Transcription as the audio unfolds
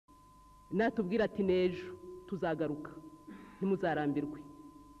natubwira ati nejo tuzagaruka ntimuzarambirwe,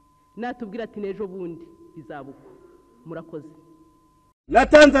 natubwira ati nejo bundi bizabuka. Murakoze.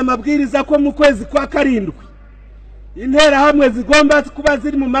 Natanze amabwiriza ko mu kwezi kwa karindwi interahamwe zigomba kuba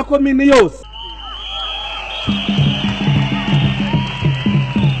ziri mu makomini yose.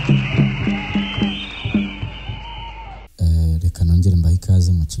 Reka nongere mbahe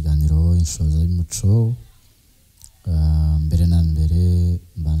ikaze mu kiganiro Inshoza y'umuco. Mbere na mbere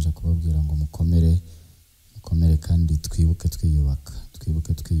mbanje kubabwira ngo mukomere kandi twibuke twiyubaka,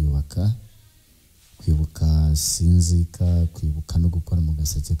 kwibuka sinzika, kwibuka no gukora mu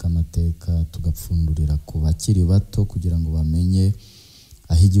gaseke k'amateka, tugapfundurira ku bakiri bato kugira ngo bamenye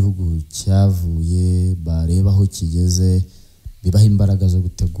aho igihugu cyavuye, bareba aho kigeze, bibaha imbaraga zo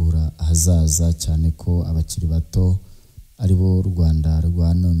gutegura ahazaza, cyane ko abakiri bato ari bo Rwanda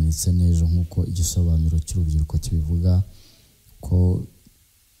rwa none ndetse n'ejo, nk'uko igisobanuro cy'urubyiruko kibivuga ko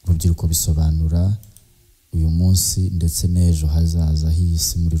urubyiruko bisobanura uyu munsi ndetse n'ejo hazaza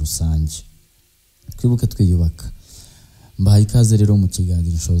h'isi muri rusange. Twibuke twiyubaka. Mbahaye ikaze rero mu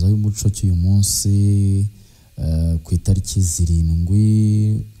kiganiro Inshoza y'umuco cy'uyu munsi ku itariki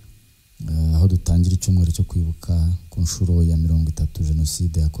 7 aho dutangira icyumweru cyo kwibuka ku nshuro ya 30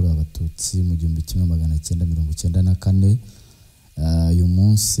 Jenoside yakorewe Abatutsi mu 1994. Uyu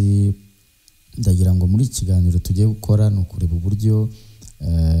munsi ndagira ngo muri kiganiro tugiye gukora no kureba uburyo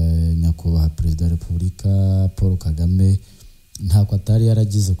nyakubahwa Perezida wa Repubulika Paul Kagame ntako atari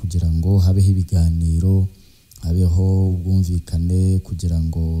yaragize kugira ngo habeho ibiganiro, habeho ubwumvikane, kugira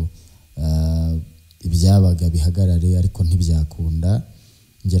ngo ibyabaga bihagarare, ariko ntibyakunda.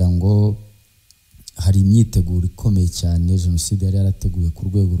 Ngira ngo hari imyiteguro ikomeye cyane Jenoside yari yarateguye ku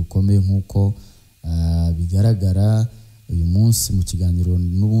rwego rukomeye, nk'uko bigaragara uyu munsi mu kiganiro.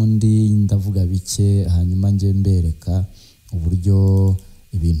 N'ubundi ndavuga bike hanyuma nge mbereka uburyo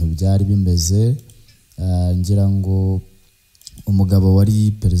ibintu byari bimeze. Ngira ngo umugabo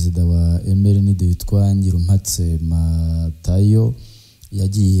wari perezida wa MRND witwa Ngirumpatse Matayo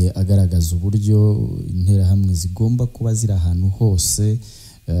yagiye agaragaza uburyo interahamwe zigomba kuba ziri ahantu hose.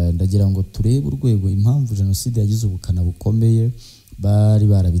 Ndagira ngo turebe urwego impamvu Jenoside yagize ubukana bukomeye, bari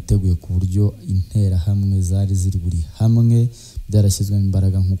barabiteguye ku buryo interahamwe zari ziri buri hamwe, byarashyizwemo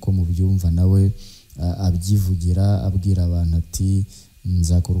imbaraga nk'uko mubyumva nawe abyivugira, abwira abantu ati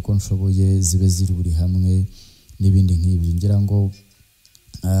nzakora uko nshoboye zibe ziri buri hamwe n'ibindi nk'ibyo. Ngira ngo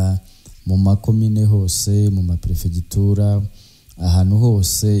mu makomine hose, mu maprefegitura, ahantu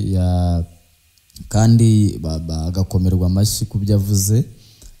hose kandi bagakomerwa amashyi ku byo avuze.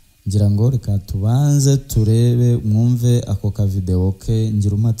 Ngira ngo reka tubanze turebe mwumve ako ka video ke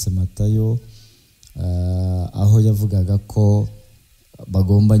Ngirumpatse Matayo aho yavugaga ko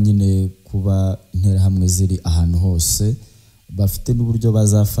bagomba nyine kuba interahamwe ziri ahantu hose, bafite n'uburyo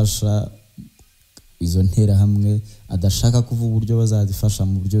bazafasha izo nterahamwe. Adashaka kuvuga uburyo bazazifasha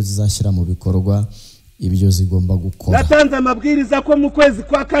mu buryo zizashyira mu bikorwa ibyo zigomba gukora. Natanze amabwiriza ko mu kwezi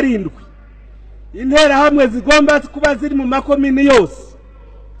kwa karindwi interahamwe zigomba kuba ziri mu makomini yose.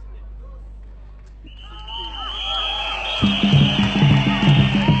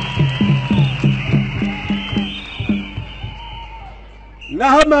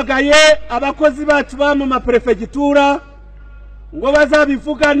 Nahamagaye abakozi bacu ba mu maprefegitura ngo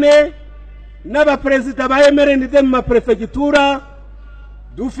bazabivugane n'abaperezida ba MRND mu maprefegitura.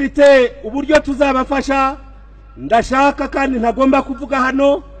 Dufite uburyo tuzabafasha, ndashaka kandi ntagomba kuvuga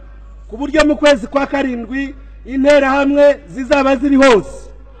hano, ku buryo mu kwezi kwa karindwi interahamwe zizaba ziri hose.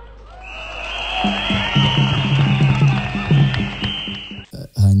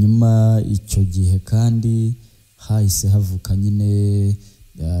 Hanyuma icyo gihe kandi hahise havuka nyine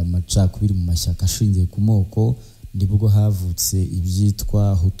amacakubiri mu mashyaka ashingiye ku moko. Nibwo havutse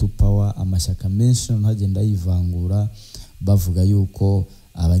ibyitwa Hutu Power, amashyaka menshi hagenda yivangura bavuga yuko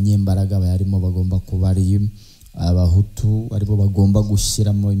abanyembaraga bayarimo bagomba kuba ari abahutu, aribo bagomba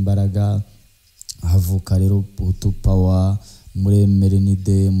gushyiramo imbaraga. Havuka rero Hutu Power muri MRND,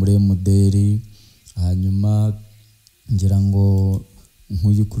 muri MDR. Hanyuma ngira ngo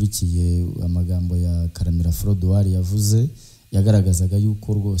nk'uyikurikiye amagambo ya Karamira Frodouard yavuze, yagaragazaga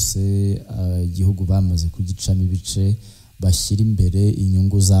yuko rwose igihugu bamaze kugicamo ibice, bashyira imbere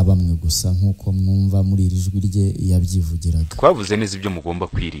inyungu za bamwe gusa, nk'uko mwumva muri iri jwi rye yabyivugiraga. Twavuze neza ibyo mugomba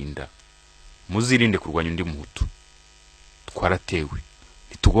kwirinda, muzirinde kurwanya undi muhutu. Twaratewe,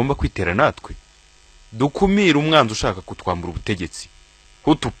 ntitugomba kwitera natwe, dukumira umwanzi ushaka kutwambura ubutegetsi.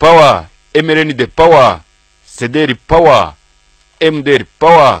 Hutu Power, MRND Power, CDR Power, MDR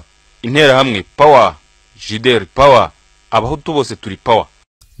Power, interahamwe Power, JDR Power, abahutu bose turi Power.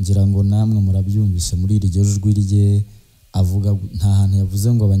 Ngira ngo namwe murabyumvise muri iri jwi rye avuga nta hantu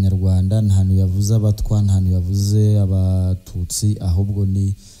yavuze ngo abanyarwanda, nta hantu yavuze abatwa, nta hantu yavuze abatutsi, ahubwo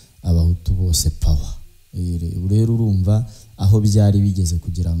ni abahutu bose power. Rero urumva aho byari bigeze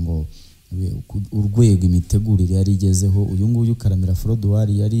kugira ngo urwego imitegurire yari igezeho. Uyu nguyu Karamira Frodouard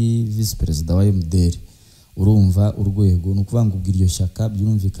yari vice perezida wa MDR. Urumva urwego no kuvuga ngo iryo shyaka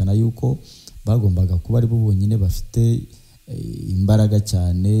byumvikana yuko bagombaga kuba ari bo bonyine bafite imbaraga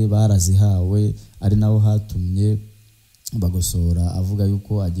cyane, barazihawe, ari naho hatumye bagosora avuga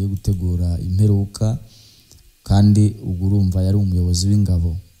yuko agiye gutegura imperuka, kandi ubwo urumva yari umuyobozi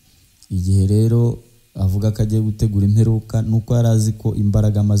w'ingabo. Igihe rero avuga ko agiye gutegura imperuka nuko yarazi ko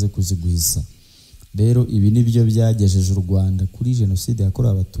imbaraga amaze kuzigwiza. Rero ibi nibyo byagejeje u Rwanda kuri jenoside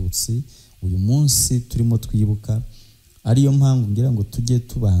yakorewe abatutsi uyu munsi turimo twibuka. Ariyo mpamvu ngira ngo tujye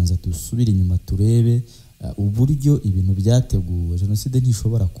tubanza dusubire inyuma turebe uburyo ibintu byateguwe. Jenoside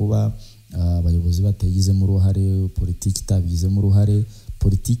ntishobora kuba abayobozi batayigizemo uruhare, politiki itabigizemo uruhare.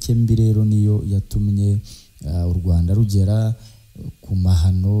 Politiki mbi rero niyo yatumye u Rwanda rugera ku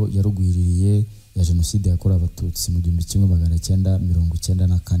mahano yarugwiririye ya jenoside yakorewe abatutsi mu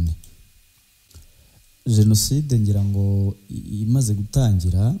 1994. Jenoside ngira ngo imaze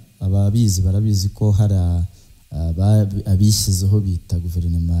gutangira, ababizi barabizi ko hari abishyizeho bita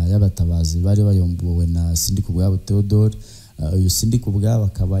guverinoma y'abatabazi bari bayombowe na Sindikubwabo Theodore. Uyu Sindikubwabo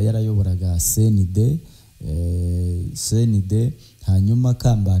akaba yarayoboraga CND, hanyuma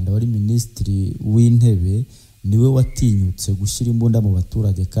Kambanda wari minisitiri w'intebe niwe watinyutse gushyira imbunda mu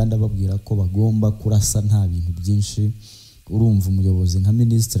baturage kandi ababwira ko bagomba kurasa nta bintu byinshi. Urumva umuyobozi nka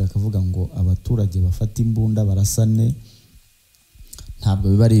minisitiri akavuga ngo abaturage bafata imbunda barasane, ntabwo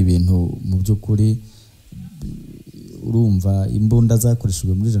biba ari ibintu mu by'ukuri. Urumva imbunda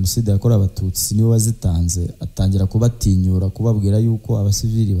zakoreshejwe muri jenoside yakorewe abatutsi niwe wazitanze, atangira kubatinyura, kubabwira yuko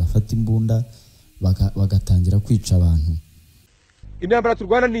abasivili bafata imbunda bagatangira kwica abantu. Intambara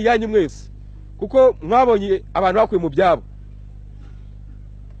turwana ni yanyu mwese, kuko mwabonye abantu bakuye mu byabo.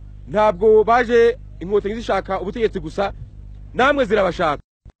 Ntabwo baje inkotanyi zishaka ubutegetsi gusa, namwe zirabashaka,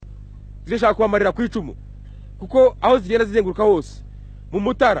 zirashaka kubamarira ku icumu, kuko aho zigenda zizenguruka hose, mu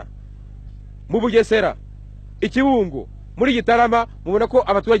Mutara, mu Bugesera, Ikibungo, muri Gitarama, mubona ko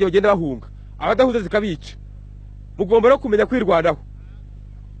abaturage bagenda bahunga, abadahuza zikabica. Mugomba no kumenya kwirwanaho.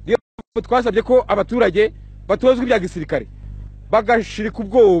 Niyo twasabye ko abaturage batozwa ibya gisirikare, bagashirika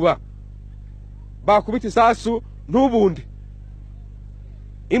ubwoba, bakubita isasu n'ubundi.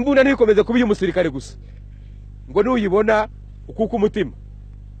 Imbunda ntikomeze kuba umusirikare gusa, ngo nuyibona ukuka umutima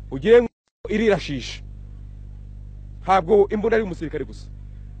ugire irirashisha. Ntabwo imbunda ari umusirikare gusa,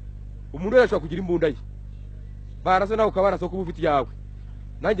 umuntu wese ashobora kugira imbunda ye. Barasa nawe ukabarasa kuba ufite yawe,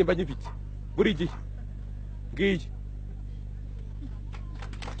 nanjye mba nyifite buri gihe. Ngiye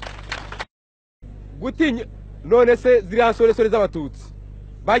gutinya none se ziriya nsore z'abatutsi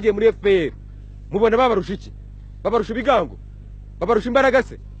bagiye muri FPR, mubona babarusha iki? Babarusha ibigango? Babarusha imbaraga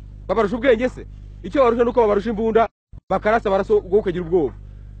se? Babarusha ubwenge se? Icyo barusha nuko babarusha imbunda, bakarasa baraso ubwo ukagira ubwoba.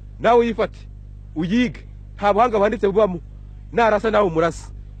 Nawe yifate uyige, nta buhanga banditse bubamo. Narasa nawe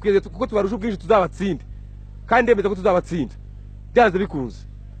umurasa, kuko tubarusha ubwinshi tuzabatsinda, kandi ndemeza ko tuzabatsinda byanze bikunze.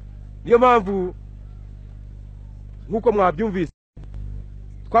 Niyo mpamvu nkuko mwabyumvise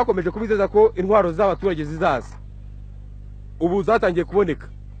twakomeje kubizeza ko intwaro z'abaturage zizaza. Ubu zatangiye kuboneka,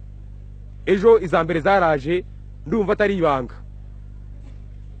 ejo izambere zaraje, ndumva atari ibanga.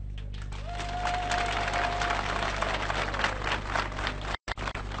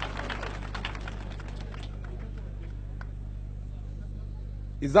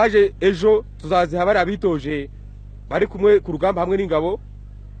 Izaje ejo tuzaziha bari abitoje bari kumwe ku rugamba hamwe n'ingabo,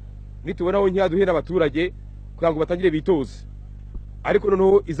 nitubona aho ntiyaduhera abaturage kugira ngo batangire bitoze. Ariko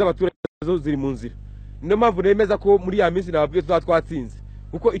noneho iz'abaturage zo ziri mu nzira. Niyo mpamvu nemeza ko muri ya minsi nababwiye twatsinze,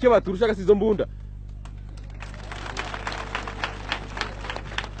 kuko icyo baturushaga si izo mbunda.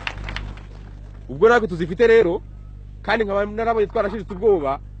 Ubwo natwe tuzifite rero, kandi nkaba narabonye twarashirije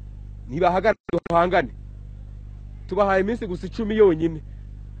ubwoba, nibahagarare duhangane. Tubahaye iminsi gusa 10 yonyine.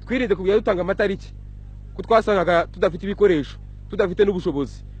 Twirinde kujya dutanga amatariki, ko twasangaga tudafite ibikoresho, tudafite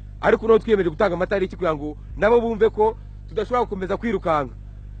n'ubushobozi. Ariko no twiyemeje gutanga amatariki kugira ngo nabo bumve ko tudashobora gukomeza kwirukanga.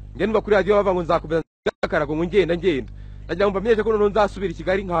 Njye numva kuri radio bava ngo nzakomeza akarago ngo ngenda. Nagira ngo mbamenyeshe ko none nzasubira i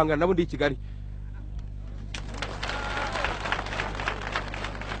Kigali nkahangana nabo ndi i Kigali.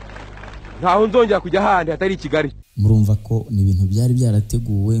 Ntaho nzongera kujya handi hatari i Kigali. Murumva ko ni ibintu byari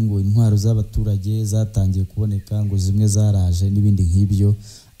byarateguwe ngo intwaro z'abaturage zatangiye kuboneka, ngo zimwe zaraje n'ibindi nk'ibyo.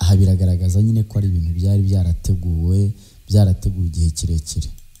 Aha biragaragaza nyine ko ari ibintu byari byarateguwe igihe kirekire.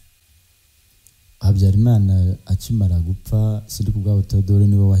 Habyarimana akimara gupfa, Sindikubwabo Theodore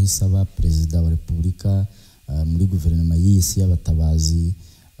niwe wahise aba perezida wa Repubulika muri guverinoma y'isi y'abatabazi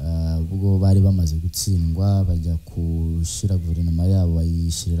ubwo bari bamaze gutsindwa bajya gushyira guverinoma yabo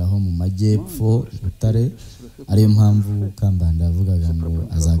bayishyiriraho mu majyepfo Butare, ariyo mpamvu Kambanda yavugaga ngo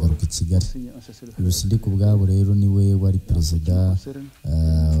azagaruka i Kigali. Rusindi ku bwabo rero niwe wari perezida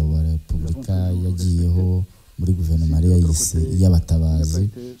wa repubulika yagiyeho muri guverinoma y'isi y'abatabazi,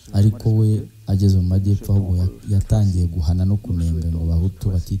 ariko we ageze mu majyepfo ahubwo yatangiye guhana no kunenga ngo Abahutu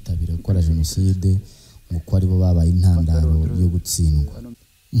batitabira gukora jenoside nk'uko aribo babaye intandaro yo gutsindwa.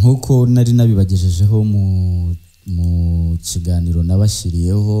 Nk'uko nari nabibagejejeho mu kiganiro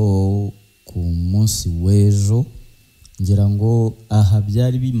nabashyiriyeho ku munsi w'ejo, ngira ngo aha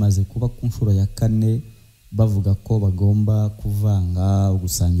byari bimaze kuba ku nshuro ya 4 bavuga ko bagomba kuvanga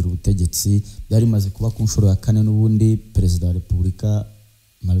gusangira ubutegetsi. Byari bimaze kuba ku nshuro ya 4 n'ubundi perezida wa repubulika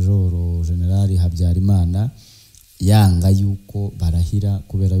Majoro Generali Habyarimana yanga yuko barahira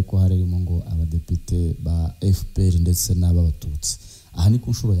kubera yuko harimo ngo abadepite ba FPR ndetse n'ababatutsi. Aha ni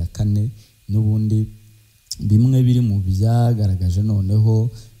ku nshuro ya 4 n'ubundi bimwe biri mu byagaragaje noneho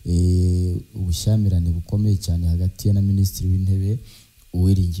ubushyamirane bukomeye cyane hagati ya na minisitiri w'intebe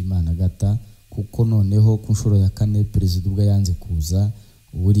Uwiringiyimana Gata, kuko noneho ku nshuro ya 4 perezida ubwo yanze kuza,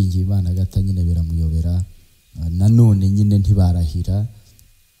 Uwiringiyimana Gata nyine biramuyobera, nanone nyine ntibarahira,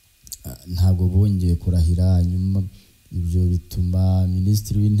 ntabwo bongeye kurahira. Nyuma ibyo bituma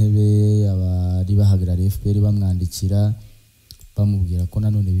minisitiri w'intebe abari bahagarariye FPR bamwandikira bamubwira ko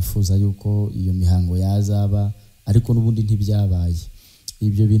nanone bifuza yuko iyo mihango yazaba, ariko n'ubundi ntibyabaye.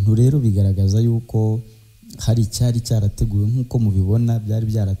 Ibyo bintu rero bigaragaza yuko hari cyari cyarateguwe nk'uko mubibona, byari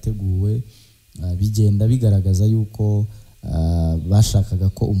byarateguwe, bigenda bigaragaza yuko bashakaga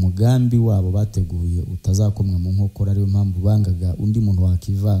ko umugambi wabo bateguye utazakomwa mu nkokora, ariyo mpamvu bangaga undi muntu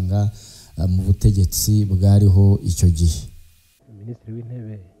wakivanga mu butegetsi bwariho icyo gihe. Minisitiri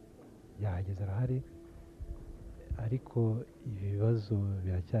w'intebe yahageze arahari, ariko ibi bibazo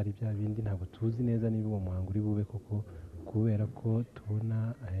biracyari bya bindi, ntabwo tuzi neza niba uwo muhango uri bube koko, kubera ko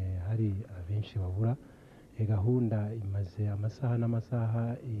tubona hari abenshi babura. Gahunda imaze amasaha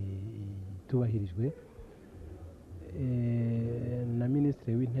n'amasaha itubahirijwe, na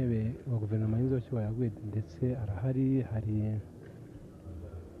minisitiri w'intebe wa guverinoma y'Yakomeje ndetse arahari, hari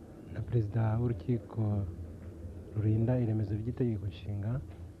na perezida w'urukiko rurinda iremezo ry'itegeko nshinga.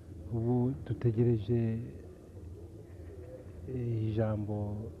 Ubu dutegereje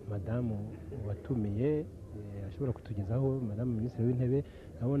ijambo madamu watumiye ashobora kutugezaho, madamu minisitiri w'intebe.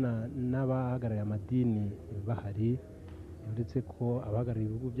 Ndabona n'abahagarariye amadini bahari, uretse ko abahagarariye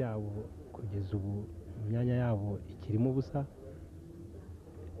ibihugu byabo kugeza ubu imyanya yabo ikirimo ubusa.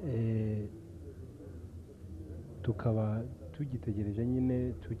 Tukaba tugitegereje nyine,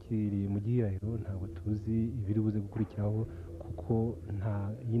 tukiri mu gihirahiro, ntabwo tuzi ibiri buze gukurikiraho kuko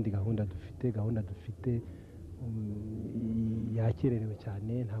nta yindi gahunda dufite. Gahunda dufite yakererewe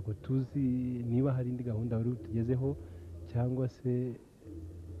cyane, ntabwo tuzi niba hari indi gahunda bari tugezeho cyangwa se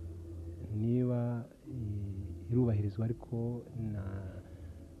niba irubahirizwa, ariko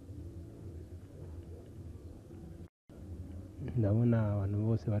ndabona abantu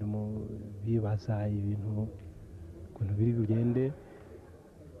bose barimo bibaza ibintu ukuntu biri bugende.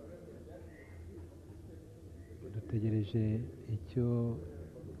 Dutegereje icyo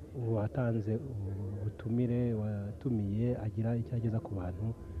uwatanze ubutumire watumiye agira icyo ageza ku bantu,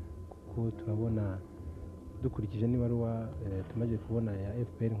 kuko turabona dukurikije n'ibaruwa tumaze kubona ya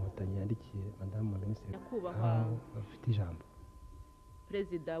FPR Inkotanyi yandikiye madamu minisitiri aho bafite ijambo.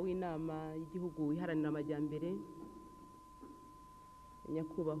 Perezida w'inama y'igihugu iharanira amajyambere,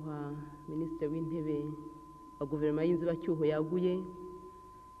 nyakubahwa minisitiri w'intebe wa guverinoma y'inzibacyuho yaguye,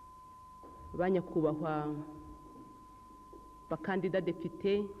 ba nyakubahwa bakandida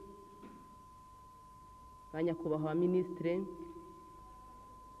depite, ba nyakubahwa minisitiri,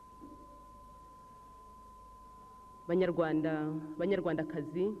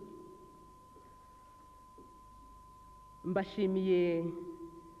 banyarwandakazi, mbashimiye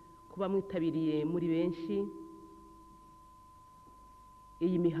kuba mwitabiriye muri benshi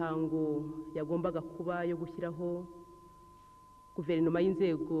iyi mihango yagombaga kuba yo gushyiraho guverinoma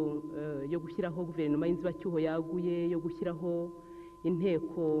y'inzego, yo gushyiraho guverinoma y'inzibacyuho yaguye, yo gushyiraho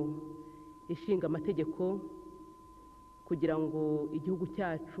inteko ishinga amategeko, kugira ngo igihugu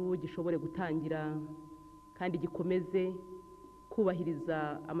cyacu gishobore gutangira kandi gikomeze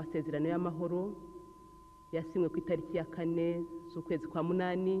kubahiriza amasezerano y'amahoro yasinywe ku itariki ya 4 z'ukwezi kwa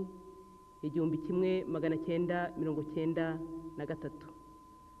munani 1993.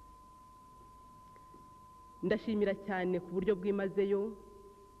 Ndashimira cyane ku buryo bwimazeyo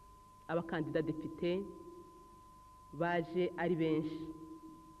abakandida depite baje ari benshi,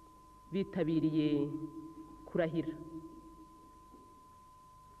 bitabiriye kurahira.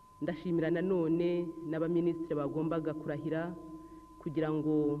 Ndashimira nanone n'abaminisitiri bagombaga kurahira kugira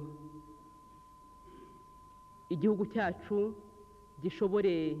ngo igihugu cyacu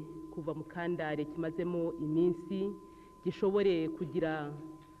gishobore kuva mu kandare kimazemo iminsi, gishobore kugira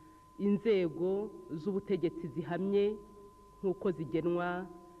inzego z'ubutegetsi zihamye nk'uko zigenwa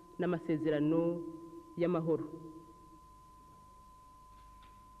n'amasezerano y'amahoro.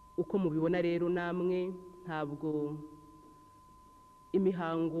 Uko mubibona rero namwe, ntabwo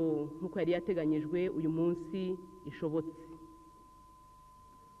imihango nk'uko yari yateganyijwe uyu munsi ishobotse.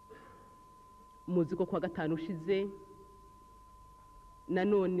 Muzi ko kuwa gatanu ushize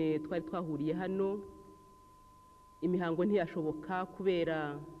nanone twari twahuriye hano, imihango ntiyashoboka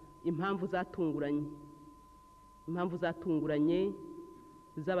kubera impamvu zatunguranye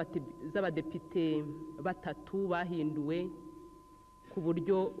z'abadepite batatu bahinduwe ku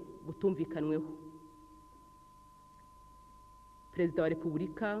buryo butumvikanweho. Perezida wa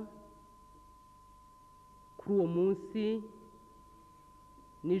Repubulika kuri uwo munsi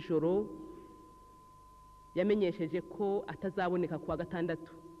nijoro yamenyesheje ko atazaboneka kuwa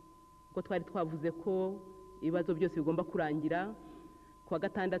gatandatu, kuko twari twavuze ko ibibazo byose bigomba kurangira kuwa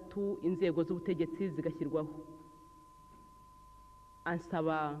gatandatu, inzego z'ubutegetsi zigashyirwaho.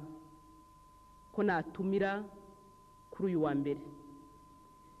 Ansaba ko natumira kuri uyu wa mbere.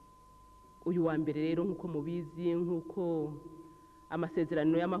 Uyu wa mbere rero nk'uko mubizi, nk'uko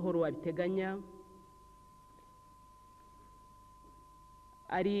amasezerano y'amahoro abiteganya,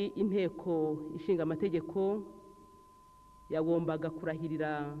 ari inteko ishinga amategeko yagombaga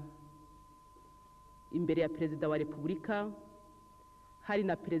kurahirira imbere ya Perezida wa Repubulika, hari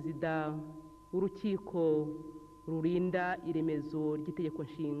na Perezida w'urukiko rurinda iremezo ry'itegeko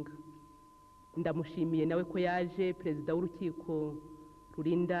nshinga. Ndamushimiye nawe ko yaje, Perezida w'urukiko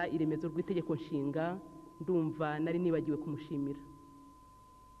rurinda iremezo rw'itegeko nshinga, ndumva nari nibagiwe kumushimira.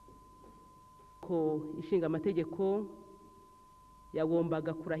 Ko ishinga amategeko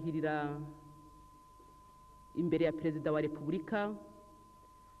yagombaga kurahirira imbere ya Perezida wa Repubulika,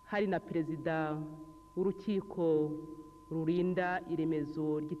 hari na Perezida w'urukiko rurinda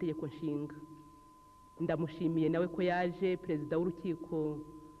iremezo ry'itegeko nshinga. Ndamushimiye nawe ko yaje, Perezida w'urukiko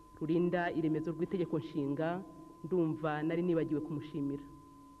rurinda iremezo rw'itegeko nshinga, ndumva nari nibagiwe kumushimira.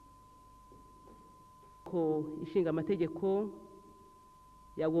 Ko ishinga amategeko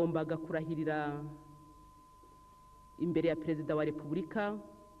yagombaga kurahirira imbere ya Perezida wa Repubulika,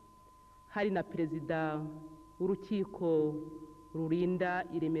 hari na Perezida w'urukiko rurinda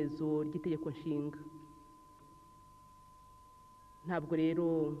iremezo ry'itegeko nshinga. Ntabwo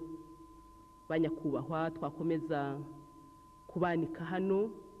rero banyakubahwa twakomeza kubanika hano,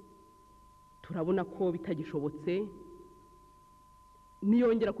 turabona ko bitagishobotse.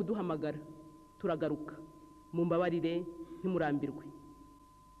 Niyongera kuduhamagara turagaruka, mumbabarire ntimurambirwe.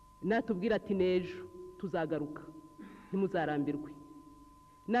 Natubwira ati nejo tuzagaruka, ntimuzarambirwe.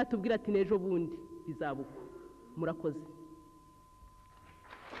 Natubwira ati nejo bundi bizabuka. Murakoze.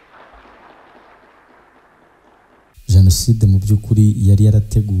 Jenoside mu by'ukuri yari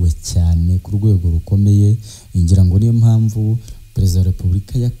yarateguwe cyane ku rwego rukomeye, ngira ngo niyo mpamvu Perezida wa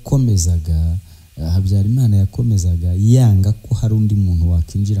Repubulika yakomezaga, Habyarimana yakomezaga yanga ko hari undi muntu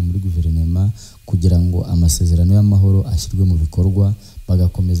wakinjira muri guverinoma kugira ngo amasezerano y'amahoro ashyirwe mu bikorwa,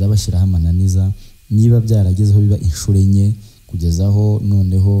 bagakomeza bashyiraho amananiza. Niba byaragezeho biba inshuro enye, kugezaho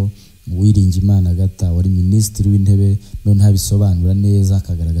noneho Uwiringiyimana Agatha wari minisitiri w'intebe none abisobanura neza,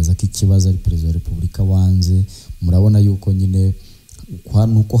 akagaragaza ko ikibazo ari Perezida wa Repubulika wanze. Murabona yuko nyine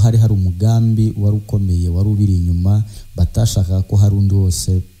nuko hari umugambi wari ukomeye wari ubiri inyuma, batashaka ko hari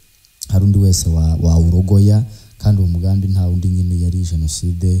undi wese wawurogoya, kandi uwo mugambi nta wundi nyine yari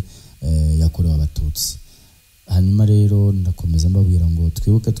Jenoside yakorewe Abatutsi. Hanyuma rero ndakomeza mbabwira ngo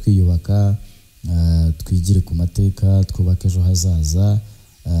twibuke twiyubaka, twigire ku mateka, twubake ejo hazaza.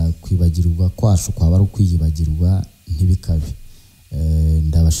 Kwibagirwa kwacu kwaba ari ukwiyibagirwa ntibikabe.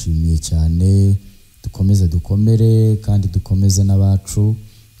 Ndabashimiye cyane, dukomeze dukomere kandi dukomeze n'abacu.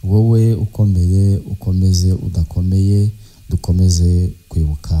 Wowe ukomeye ukomeze, udakomeye dukomeze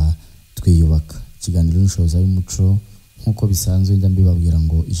kwibuka twiyubaka. Ikiganiro Inshoza y'umuco, nk'uko bisanzwe njya mbibabwira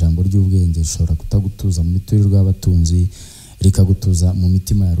ngo ijambo ry'ubwenge rishobora kutagutuza mu miturirwa y'abatunzi, rikagutuza mu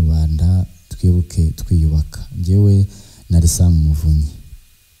mitima ya rubanda. Twibuke twiyubaka. Njyewe nari Sam Muvunyi.